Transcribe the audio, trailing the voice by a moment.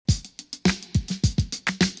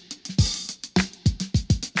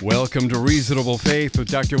Welcome to Reasonable Faith with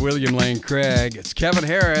Dr. William Lane Craig. It's Kevin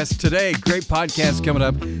Harris. Today, great podcast coming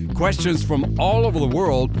up. Questions from all over the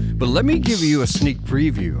world. But let me give you a sneak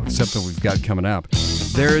preview of something we've got coming up.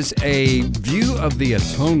 There's a view of the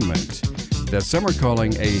atonement that some are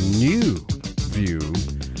calling a new view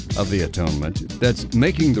of the atonement that's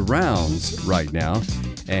making the rounds right now.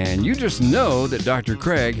 And you just know that Dr.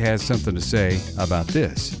 Craig has something to say about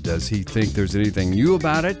this. Does he think there's anything new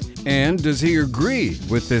about it? And does he agree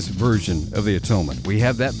with this version of the atonement? We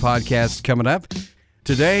have that podcast coming up.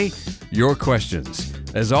 Today, your questions.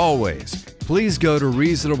 As always, please go to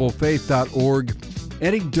reasonablefaith.org.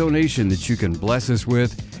 Any donation that you can bless us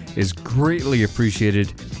with is greatly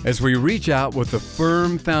appreciated as we reach out with the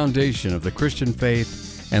firm foundation of the Christian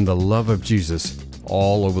faith and the love of Jesus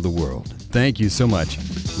all over the world. Thank you so much.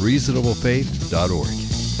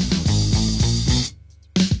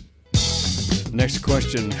 reasonablefaith.org. Next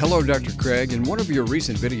question. Hello, Dr. Craig. In one of your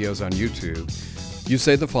recent videos on YouTube, you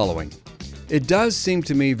say the following: "It does seem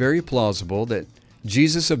to me very plausible that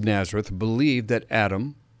Jesus of Nazareth believed that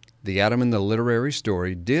Adam, the Adam in the literary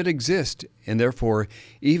story, did exist, and therefore,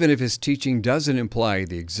 even if his teaching doesn't imply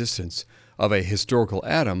the existence of a historical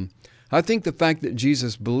Adam, I think the fact that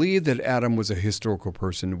Jesus believed that Adam was a historical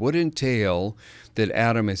person would entail that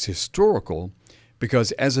Adam is historical,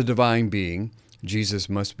 because as a divine being, Jesus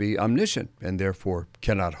must be omniscient and therefore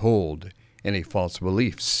cannot hold any false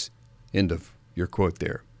beliefs." End of your quote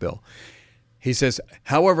there, Bill. He says,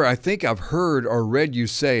 "However, I think I've heard or read you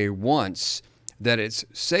say once that it's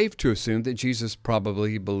safe to assume that Jesus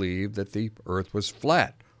probably believed that the earth was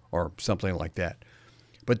flat or something like that.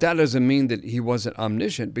 But that doesn't mean that he wasn't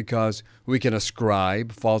omniscient, because we can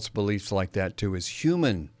ascribe false beliefs like that to his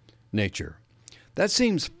human nature. That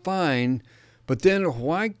seems fine, but then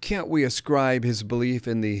why can't we ascribe his belief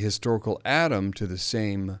in the historical Adam to the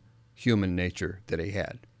same human nature that he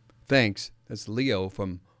had? Thanks." That's Leo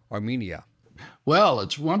from Armenia. Well,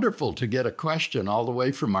 it's wonderful to get a question all the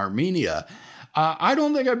way from Armenia. I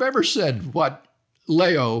don't think I've ever said what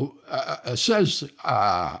Leo says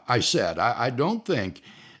I said. I don't think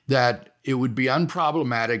that it would be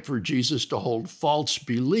unproblematic for Jesus to hold false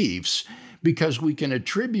beliefs, because we can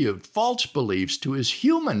attribute false beliefs to his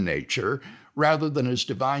human nature rather than his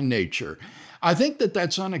divine nature. I think that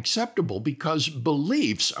that's unacceptable, because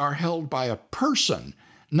beliefs are held by a person,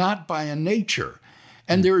 not by a nature.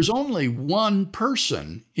 And there is only one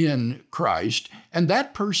person in Christ, and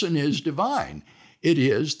that person is divine. It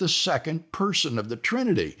is the second person of the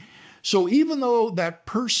Trinity. So even though that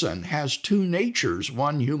person has two natures,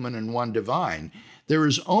 one human and one divine, there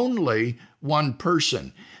is only one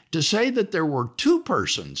person. To say that there were two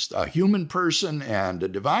persons, a human person and a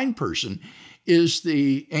divine person, is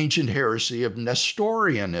the ancient heresy of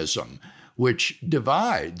Nestorianism, which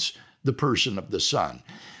divides the person of the Son.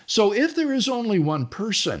 So if there is only one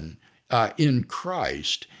person in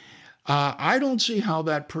Christ, I don't see how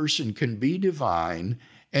that person can be divine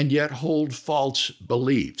and yet hold false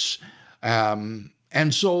beliefs. And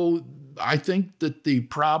so I think that the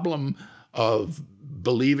problem of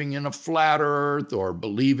believing in a flat earth or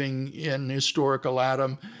believing in historical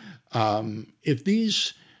Adam, if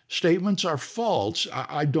these statements are false,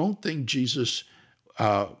 I don't think Jesus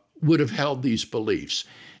would have held these beliefs.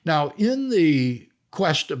 Now, in the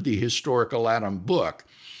Quest of the Historical Adam book,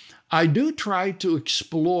 I do try to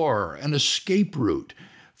explore an escape route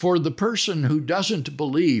for the person who doesn't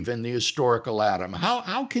believe in the historical Adam.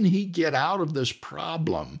 How can he get out of this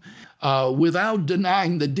problem without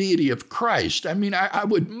denying the deity of Christ? I mean, I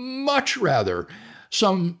would much rather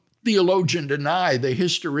some theologian deny the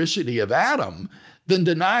historicity of Adam than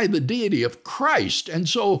deny the deity of Christ. And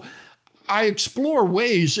so I explore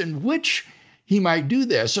ways in which he might do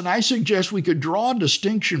this. And I suggest we could draw a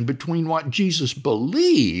distinction between what Jesus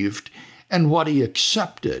believed and what he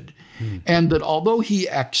accepted. And that although he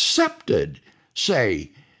accepted,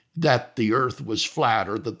 say, that the earth was flat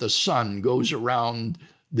or that the sun goes around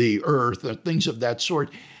the earth or things of that sort,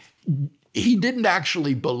 he didn't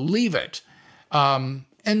actually believe it.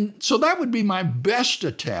 And so that would be my best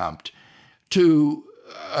attempt to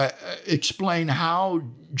explain how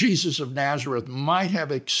Jesus of Nazareth might have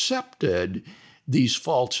accepted these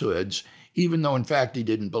falsehoods, even though in fact he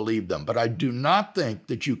didn't believe them. But I do not think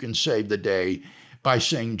that you can save the day by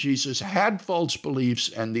saying Jesus had false beliefs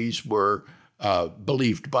and these were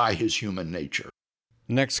believed by his human nature.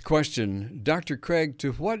 Next question. Dr. Craig,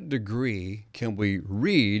 to what degree can we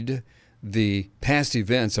read the past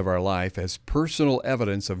events of our life as personal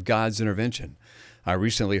evidence of God's intervention? I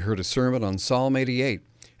recently heard a sermon on Psalm 88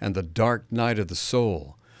 and the dark night of the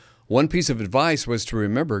soul. One piece of advice was to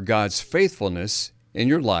remember God's faithfulness in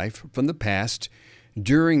your life from the past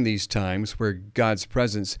during these times where God's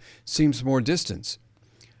presence seems more distant.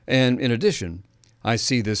 And in addition, I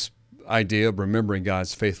see this idea of remembering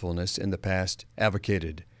God's faithfulness in the past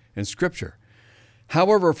advocated in Scripture.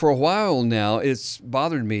 However, for a while now, it's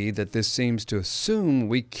bothered me that this seems to assume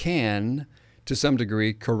we can, to some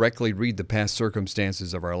degree, correctly read the past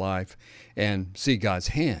circumstances of our life and see God's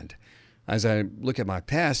hand. As I look at my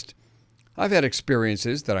past, I've had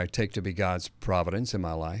experiences that I take to be God's providence in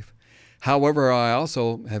my life. However, I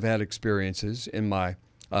also have had experiences in my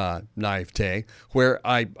naivete where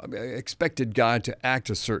I expected God to act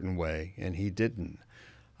a certain way, and He didn't.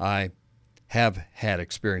 I have had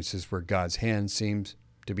experiences where God's hand seems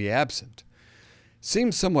to be absent.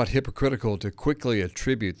 Seems somewhat hypocritical to quickly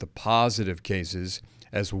attribute the positive cases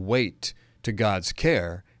as weight to God's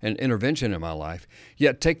care and intervention in my life,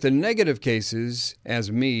 yet take the negative cases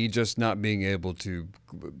as me just not being able to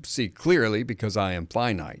see clearly because I am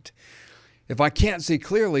finite. If I can't see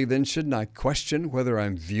clearly, then shouldn't I question whether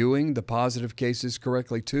I'm viewing the positive cases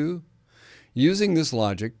correctly too? Using this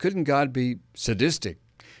logic, couldn't God be sadistic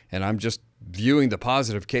and I'm just viewing the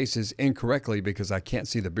positive cases incorrectly because I can't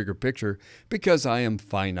see the bigger picture because I am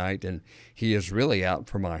finite and He is really out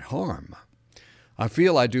for my harm? I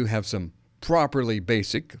feel I do have some properly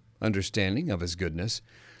basic understanding of His goodness,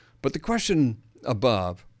 but the question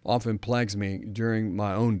above often plagues me during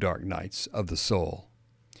my own dark nights of the soul.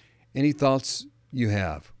 Any thoughts you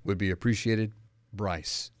have would be appreciated.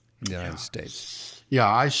 Bryce, in the United States. Yeah,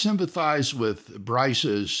 I sympathize with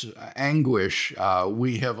Bryce's anguish.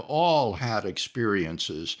 We have all had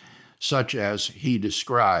experiences such as he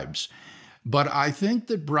describes. But I think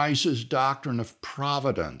that Bryce's doctrine of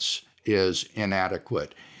providence is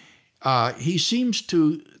inadequate. He seems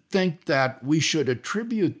to think that we should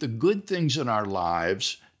attribute the good things in our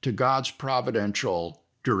lives to God's providential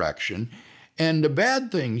direction and the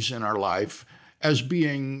bad things in our life as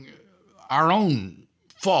being our own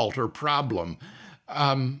fault or problem.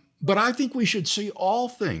 But I think we should see all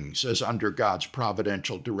things as under God's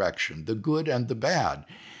providential direction, the good and the bad.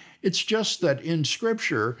 It's just that in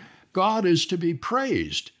Scripture, God is to be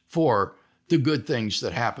praised for the good things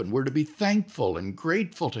that happen. We're to be thankful and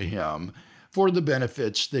grateful to Him for the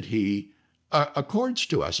benefits that He accords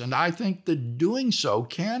to us. And I think that doing so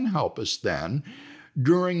can help us then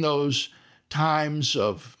during those times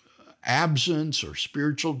of absence or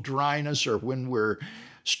spiritual dryness, or when we're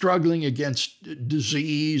struggling against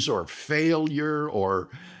disease or failure or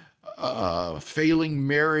failing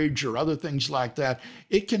marriage or other things like that.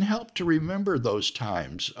 It can help to remember those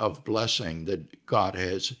times of blessing that God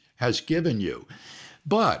has given you.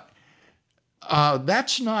 But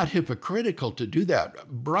that's not hypocritical to do that.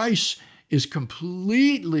 Bryce is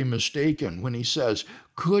completely mistaken when he says,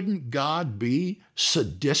 couldn't God be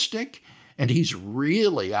sadistic and He's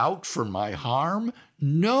really out for my harm?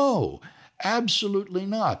 No, absolutely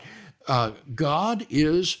not. God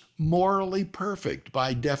is morally perfect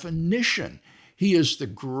by definition. He is the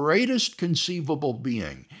greatest conceivable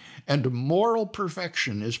being, and moral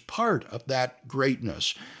perfection is part of that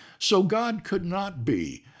greatness. So God could not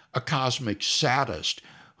be a cosmic sadist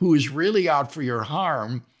who is really out for your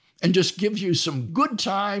harm and just gives you some good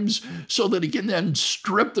times so that He can then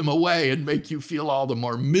strip them away and make you feel all the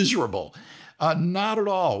more miserable. Not at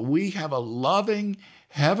all. We have a loving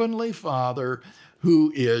Heavenly Father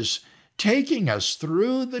who is taking us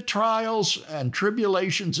through the trials and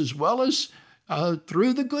tribulations as well as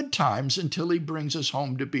through the good times until He brings us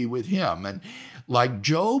home to be with Him. And like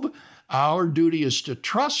Job, our duty is to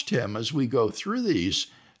trust Him as we go through these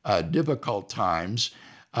difficult times,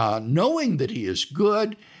 knowing that He is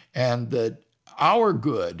good and that our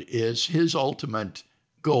good is His ultimate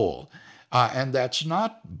goal. And that's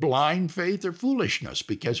not blind faith or foolishness,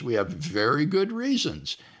 because we have very good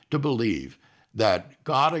reasons to believe that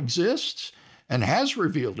God exists and has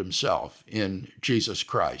revealed Himself in Jesus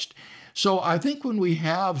Christ. So I think when we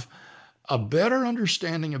have a better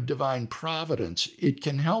understanding of divine providence, it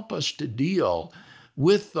can help us to deal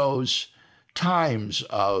with those times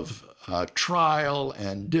of trial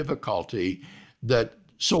and difficulty that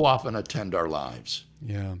so often attend our lives.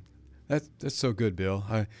 Yeah, that's so good, Bill.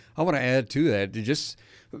 I want to add to that.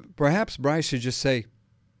 Perhaps Bryce should just say,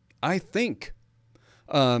 I think.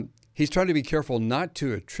 He's trying to be careful not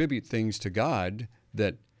to attribute things to God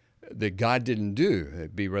that God didn't do.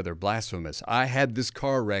 It'd be rather blasphemous. I had this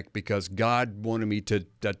car wreck because God wanted me to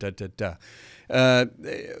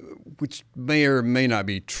which may or may not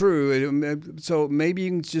be true. So maybe you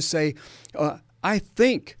can just say, I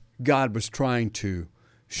think God was trying to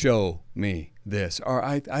show me this, or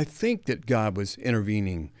I think that God was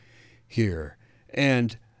intervening here.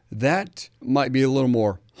 And that might be a little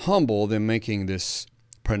more humble than making this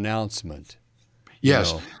pronouncement.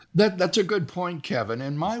 Yes, know. that's a good point, Kevin.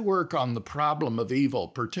 In my work on the problem of evil,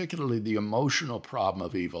 particularly the emotional problem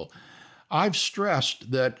of evil, I've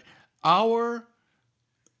stressed that our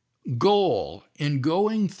goal in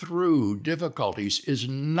going through difficulties is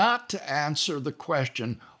not to answer the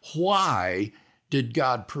question, why did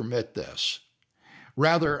God permit this?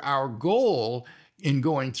 Rather, our goal in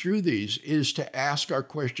going through these is to ask our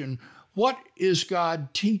question, what is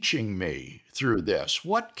God teaching me through this?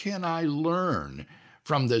 What can I learn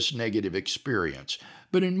from this negative experience?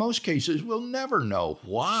 But in most cases, we'll never know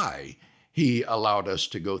why He allowed us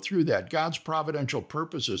to go through that. God's providential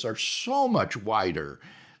purposes are so much wider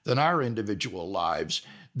than our individual lives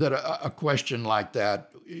that a question like that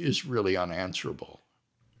is really unanswerable.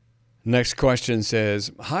 Next question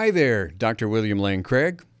says, "Hi there, Dr. William Lane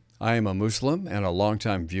Craig. I am a Muslim and a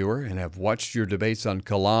longtime viewer and have watched your debates on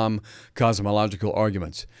Kalam cosmological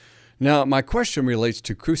arguments. Now, my question relates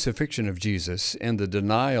to crucifixion of Jesus and the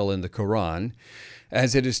denial in the Quran,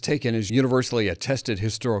 as it is taken as universally attested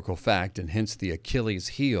historical fact and hence the Achilles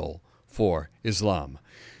heel for Islam.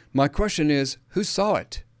 My question is, who saw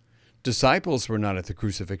it? Disciples were not at the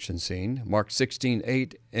crucifixion scene. Mark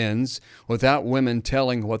 16:8 ends without women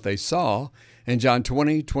telling what they saw, and John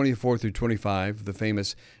 20:24 through 25, the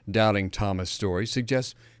famous Doubting Thomas story,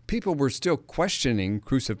 suggests people were still questioning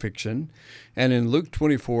crucifixion, and in Luke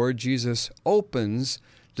 24, Jesus opens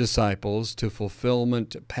disciples to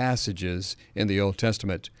fulfillment passages in the Old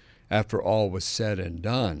Testament after all was said and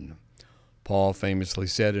done. Paul famously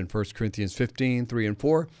said in 1 Corinthians 15:3 and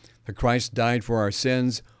 4, that Christ died for our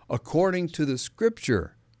sins according to the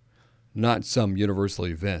Scripture, not some universal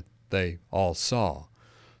event they all saw.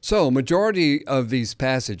 So, majority of these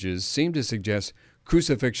passages seem to suggest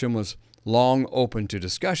crucifixion was long open to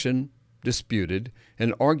discussion, disputed,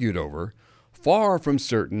 and argued over, far from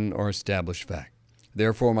certain or established fact.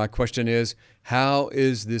 Therefore, my question is, how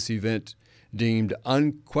is this event deemed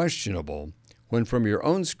unquestionable when from your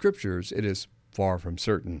own Scriptures it is far from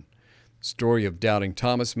certain? The story of Doubting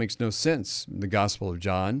Thomas makes no sense in the Gospel of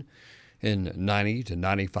John in 90 to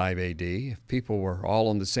 95 AD. If people were all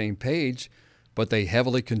on the same page, but they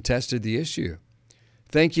heavily contested the issue.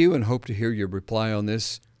 Thank you, and hope to hear your reply on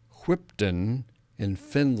this. Whipton in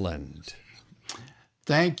Finland.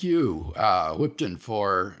 Thank you, Whipton,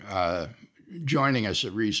 for joining us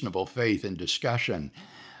at Reasonable Faith in discussion.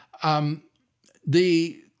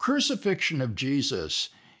 The crucifixion of Jesus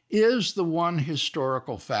is the one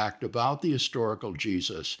historical fact about the historical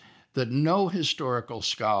Jesus that no historical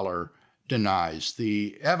scholar denies.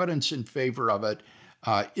 The evidence in favor of it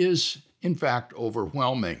is, in fact,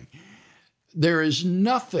 overwhelming. There is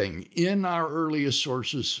nothing in our earliest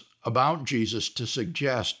sources about Jesus to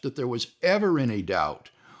suggest that there was ever any doubt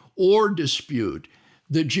or dispute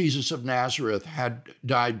that Jesus of Nazareth had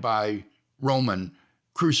died by Roman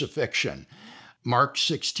crucifixion. Mark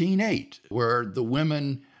 16:8, where the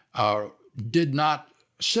women did not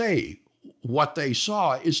say what they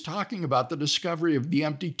saw, is talking about the discovery of the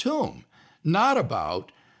empty tomb, not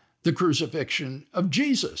about the crucifixion of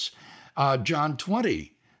Jesus. John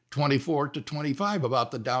 20:24 to 25,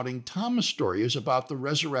 about the Doubting Thomas story, is about the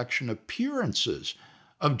resurrection appearances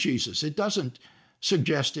of Jesus. It doesn't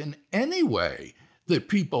suggest in any way that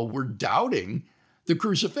people were doubting the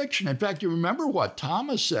crucifixion. In fact, you remember what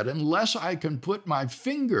Thomas said, unless I can put my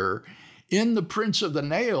finger in the prints of the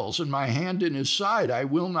nails and my hand in his side, I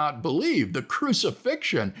will not believe. The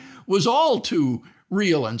crucifixion was all too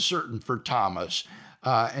real and certain for Thomas,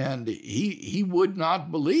 and he would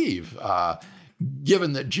not believe,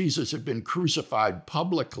 given that Jesus had been crucified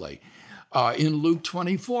publicly. In Luke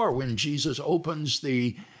 24, when Jesus opens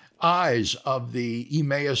the eyes of the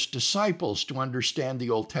Emmaus disciples to understand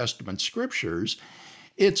the Old Testament scriptures,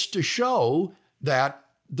 it's to show that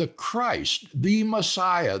the Christ, the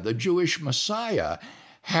Messiah, the Jewish Messiah,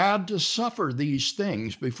 had to suffer these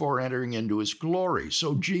things before entering into his glory.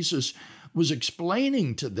 So Jesus was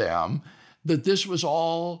explaining to them that this was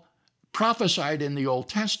all prophesied in the Old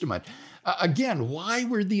Testament. Again, why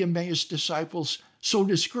were the Emmaus disciples so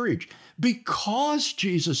discouraged? Because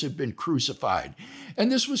Jesus had been crucified. And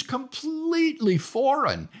this was completely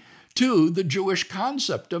foreign to the Jewish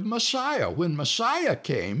concept of Messiah. When Messiah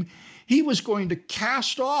came, he was going to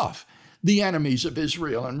cast off the enemies of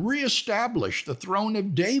Israel and reestablish the throne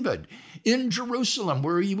of David in Jerusalem,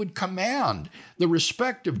 where he would command the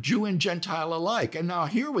respect of Jew and Gentile alike. And now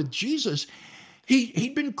here with Jesus,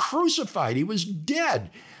 he'd been crucified. He was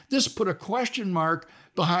dead. This put a question mark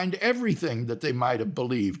behind everything that they might have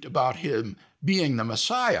believed about him being the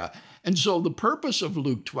Messiah. And so the purpose of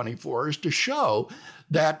Luke 24 is to show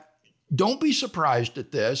that don't be surprised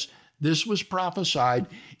at this. This was prophesied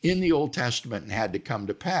in the Old Testament and had to come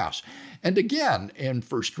to pass. And again, in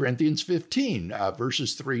 1 Corinthians 15,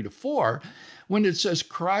 verses 3 to 4, when it says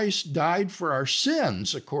Christ died for our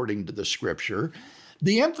sins, according to the scripture,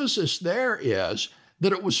 the emphasis there is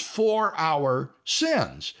that it was for our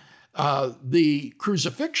sins. The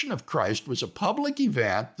crucifixion of Christ was a public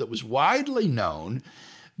event that was widely known,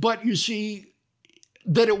 but you see,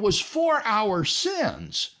 that it was for our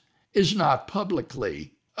sins is not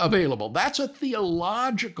publicly available. That's a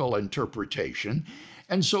theological interpretation.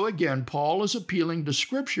 And so again, Paul is appealing to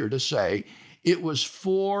Scripture to say it was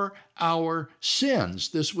for our sins.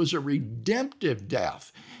 This was a redemptive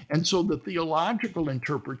death. And so the theological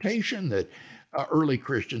interpretation that early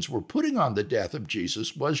Christians were putting on the death of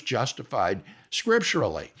Jesus was justified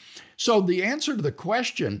scripturally. So the answer to the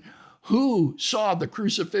question, who saw the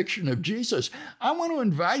crucifixion of Jesus? I want to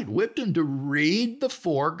invite Whipton to read the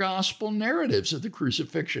 4 gospel narratives of the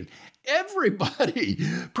crucifixion. Everybody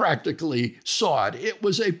practically saw it. It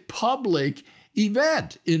was a public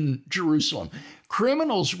event in Jerusalem.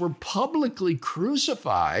 Criminals were publicly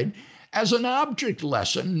crucified as an object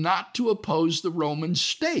lesson not to oppose the Roman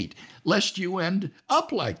state, lest you end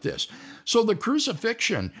up like this. So the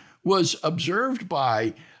crucifixion was observed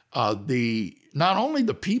by not only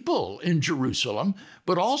the people in Jerusalem,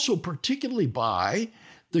 but also particularly by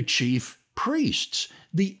the chief priests,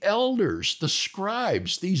 the elders, the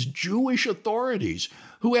scribes, these Jewish authorities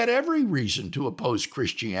who had every reason to oppose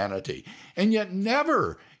Christianity. And yet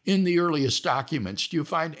never in the earliest documents do you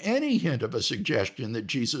find any hint of a suggestion that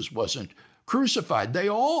Jesus wasn't crucified. They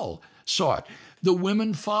all saw it. The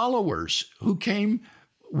women followers who came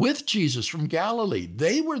with Jesus from Galilee,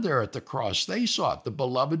 they were there at the cross. They saw it. The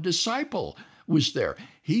beloved disciple was there.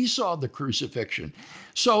 He saw the crucifixion.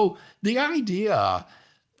 So the idea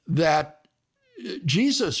that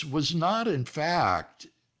Jesus was not, in fact,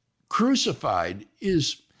 crucified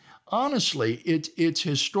is honestly, it's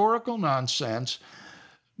historical nonsense.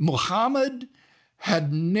 Muhammad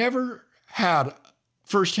had never had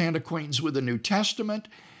firsthand acquaintance with the New Testament.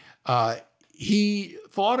 He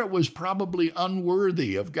thought it was probably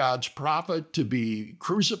unworthy of God's prophet to be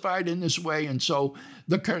crucified in this way. And so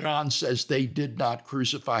the Quran says they did not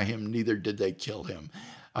crucify him, neither did they kill him.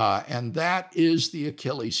 And that is the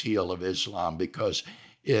Achilles heel of Islam, because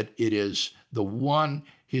it is the one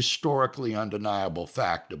historically undeniable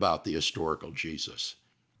fact about the historical Jesus.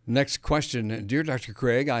 Next question. Dear Dr.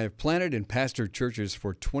 Craig, I have planted and pastored churches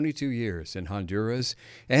for 22 years in Honduras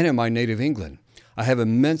and in my native England. I have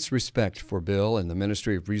immense respect for Bill and the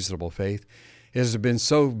ministry of reasonable faith. It has been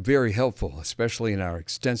so very helpful, especially in our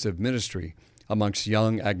extensive ministry amongst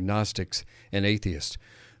young agnostics and atheists.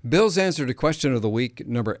 Bill's answer to question of the week,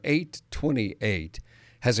 number 828,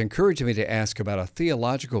 has encouraged me to ask about a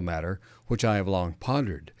theological matter which I have long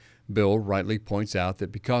pondered. Bill rightly points out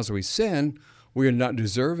that because we sin, we are not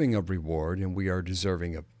deserving of reward and we are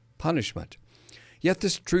deserving of punishment. Yet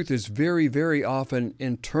this truth is very, very often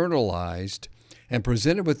internalized and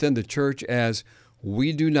presented within the church as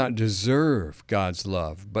we do not deserve God's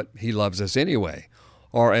love, but He loves us anyway.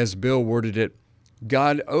 Or as Bill worded it,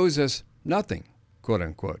 God owes us nothing, quote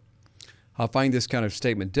unquote. I find this kind of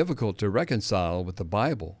statement difficult to reconcile with the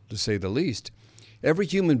Bible, to say the least. Every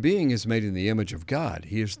human being is made in the image of God.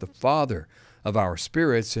 He is the Father of our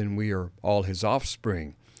spirits, and we are all His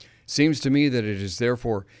offspring. Seems to me that it is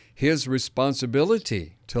therefore His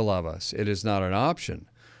responsibility to love us. It is not an option.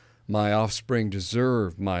 My offspring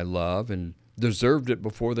deserve my love and deserved it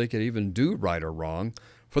before they could even do right or wrong,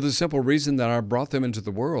 for the simple reason that I brought them into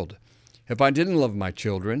the world. If I didn't love my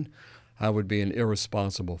children, I would be an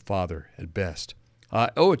irresponsible father at best.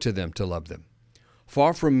 I owe it to them to love them.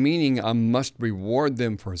 Far from meaning I must reward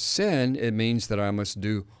them for sin, it means that I must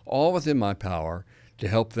do all within my power to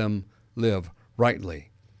help them live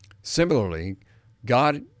rightly. Similarly,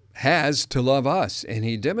 God has to love us, and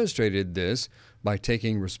He demonstrated this by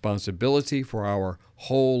taking responsibility for our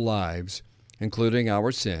whole lives, including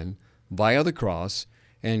our sin, via the cross,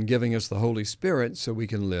 and giving us the Holy Spirit so we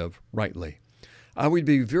can live rightly. I would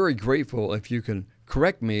be very grateful if you can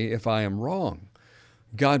correct me if I am wrong.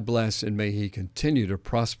 God bless, and may He continue to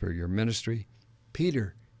prosper your ministry.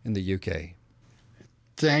 Peter in the UK.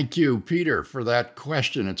 Thank you, Peter, for that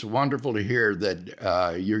question. It's wonderful to hear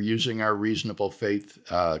that you're using our reasonable faith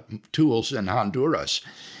tools in Honduras.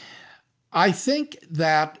 I think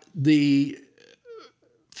that the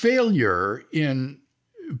failure in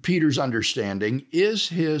Peter's understanding is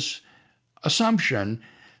his assumption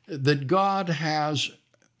that God has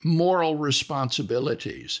moral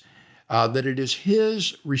responsibilities, that it is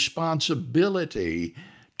His responsibility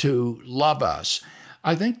to love us.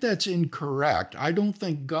 I think that's incorrect. I don't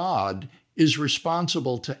think God is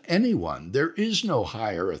responsible to anyone. There is no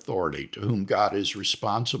higher authority to whom God is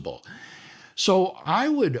responsible. So I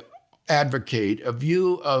would advocate a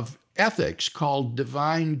view of ethics called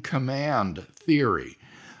divine command theory.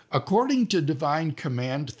 According to divine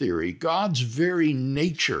command theory, God's very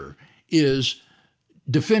nature is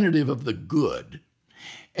definitive of the good.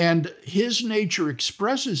 And his nature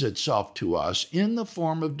expresses itself to us in the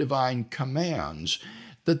form of divine commands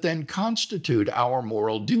that then constitute our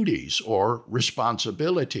moral duties or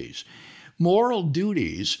responsibilities. Moral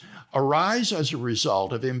duties arise as a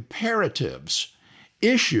result of imperatives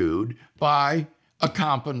issued by a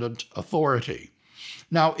competent authority.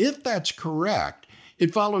 Now, if that's correct,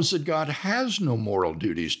 it follows that God has no moral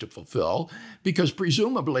duties to fulfill because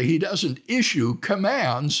presumably he doesn't issue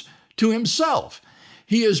commands to himself.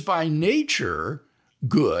 He is by nature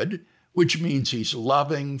good, which means he's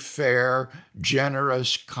loving, fair,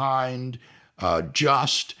 generous, kind,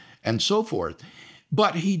 just, and so forth.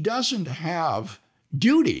 But he doesn't have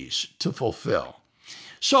duties to fulfill.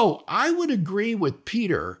 So I would agree with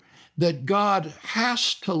Peter that God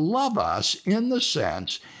has to love us in the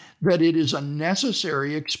sense that it is a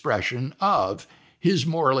necessary expression of his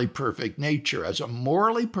morally perfect nature. As a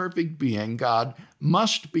morally perfect being, God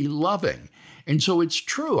must be loving. And so it's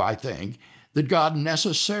true, I think, that God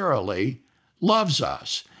necessarily loves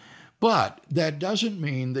us. But that doesn't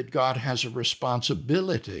mean that God has a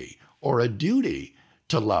responsibility or a duty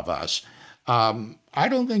to love us. I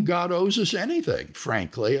don't think God owes us anything,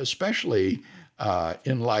 frankly, especially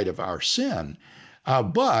in light of our sin.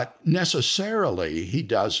 But necessarily, he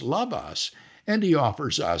does love us, and he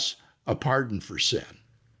offers us a pardon for sin.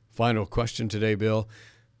 Final question today, Bill.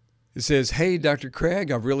 It says, "Hey, Dr.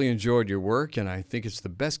 Craig, I've really enjoyed your work, and I think it's the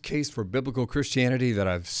best case for biblical Christianity that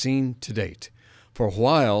I've seen to date. For a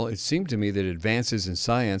while, it seemed to me that advances in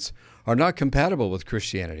science are not compatible with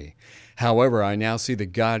Christianity. However, I now see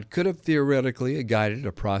that God could have theoretically guided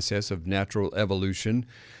a process of natural evolution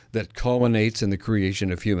that culminates in the creation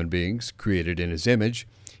of human beings created in his image,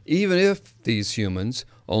 even if these humans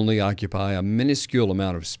only occupy a minuscule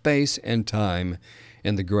amount of space and time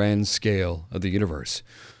in the grand scale of the universe.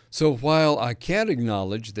 So while I can't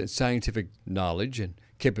acknowledge that scientific knowledge and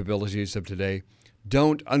capabilities of today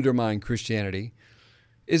don't undermine Christianity,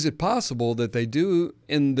 is it possible that they do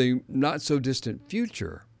in the not-so-distant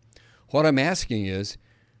future? What I'm asking is,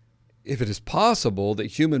 if it is possible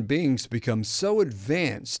that human beings become so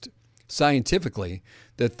advanced scientifically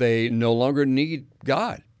that they no longer need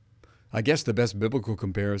God. I guess the best biblical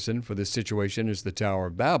comparison for this situation is the Tower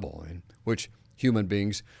of Babel, in which human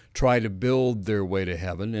beings try to build their way to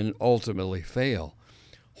heaven and ultimately fail.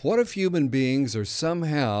 What if human beings are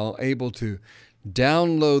somehow able to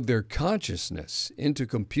download their consciousness into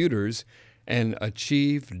computers and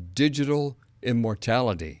achieve digital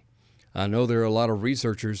immortality? I know there are a lot of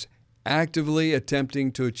researchers actively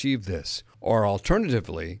attempting to achieve this. Or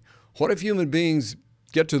alternatively, what if human beings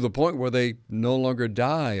get to the point where they no longer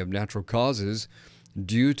die of natural causes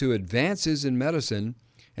due to advances in medicine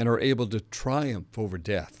and are able to triumph over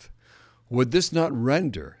death? Would this not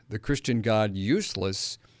render the Christian God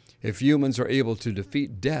useless if humans are able to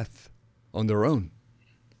defeat death on their own?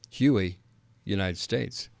 Huey, United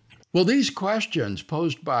States. Well, these questions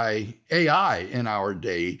posed by AI in our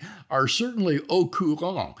day are certainly au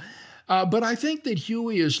courant. But I think that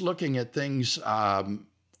Huey is looking at things, on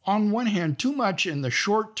one hand, too much in the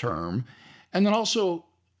short term, and then also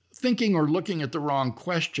thinking or looking at the wrong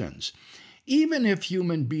questions. Even if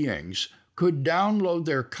human beings could download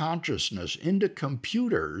their consciousness into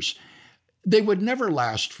computers, they would never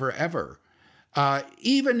last forever.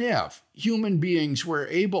 Even if human beings were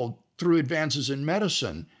able, through advances in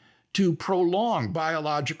medicine, to prolong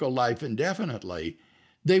biological life indefinitely,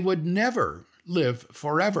 they would never live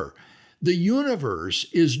forever. The universe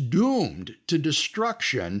is doomed to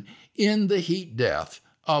destruction in the heat death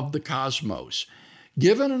of the cosmos.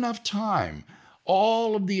 Given enough time,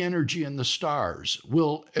 all of the energy in the stars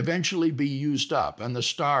will eventually be used up and the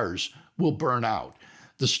stars will burn out.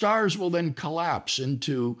 The stars will then collapse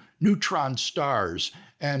into neutron stars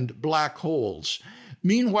and black holes.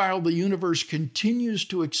 Meanwhile, the universe continues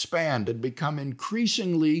to expand and become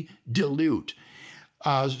increasingly dilute.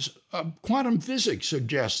 Quantum physics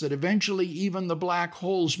suggests that eventually even the black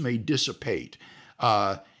holes may dissipate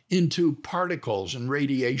into particles and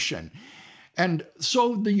radiation. And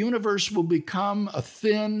so the universe will become a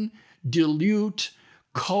thin, dilute,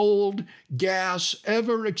 cold gas,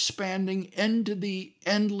 ever expanding into the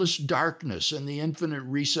endless darkness and the infinite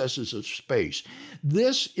recesses of space.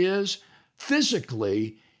 This is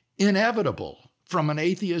physically inevitable from an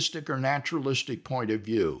atheistic or naturalistic point of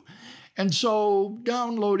view. And so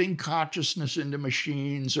downloading consciousness into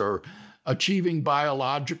machines or achieving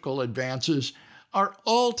biological advances are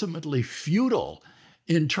ultimately futile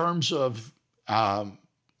in terms of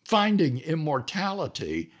finding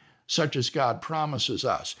immortality such as God promises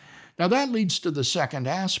us. Now that leads to the second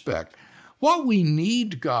aspect. What we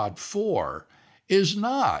need God for is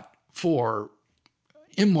not for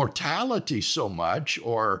immortality so much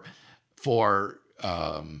or for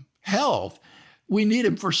health. We need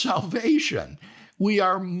him for salvation. We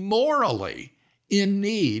are morally in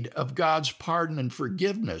need of God's pardon and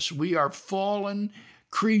forgiveness. We are fallen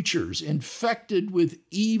creatures infected with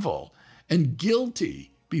evil and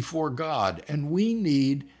guilty before God, and we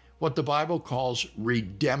need what the Bible calls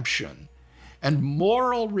redemption. And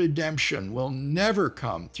moral redemption will never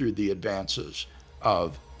come through the advances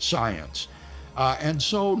of science. And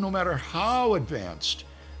so no matter how advanced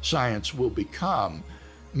science will become,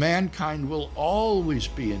 mankind will always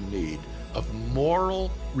be in need of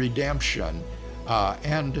moral redemption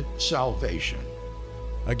and salvation.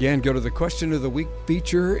 Again, go to the Question of the Week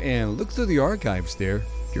feature and look through the archives there.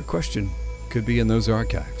 Your question could be in those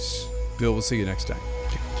archives. Bill, we'll see you next time.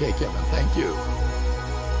 Okay, Kevin, thank you.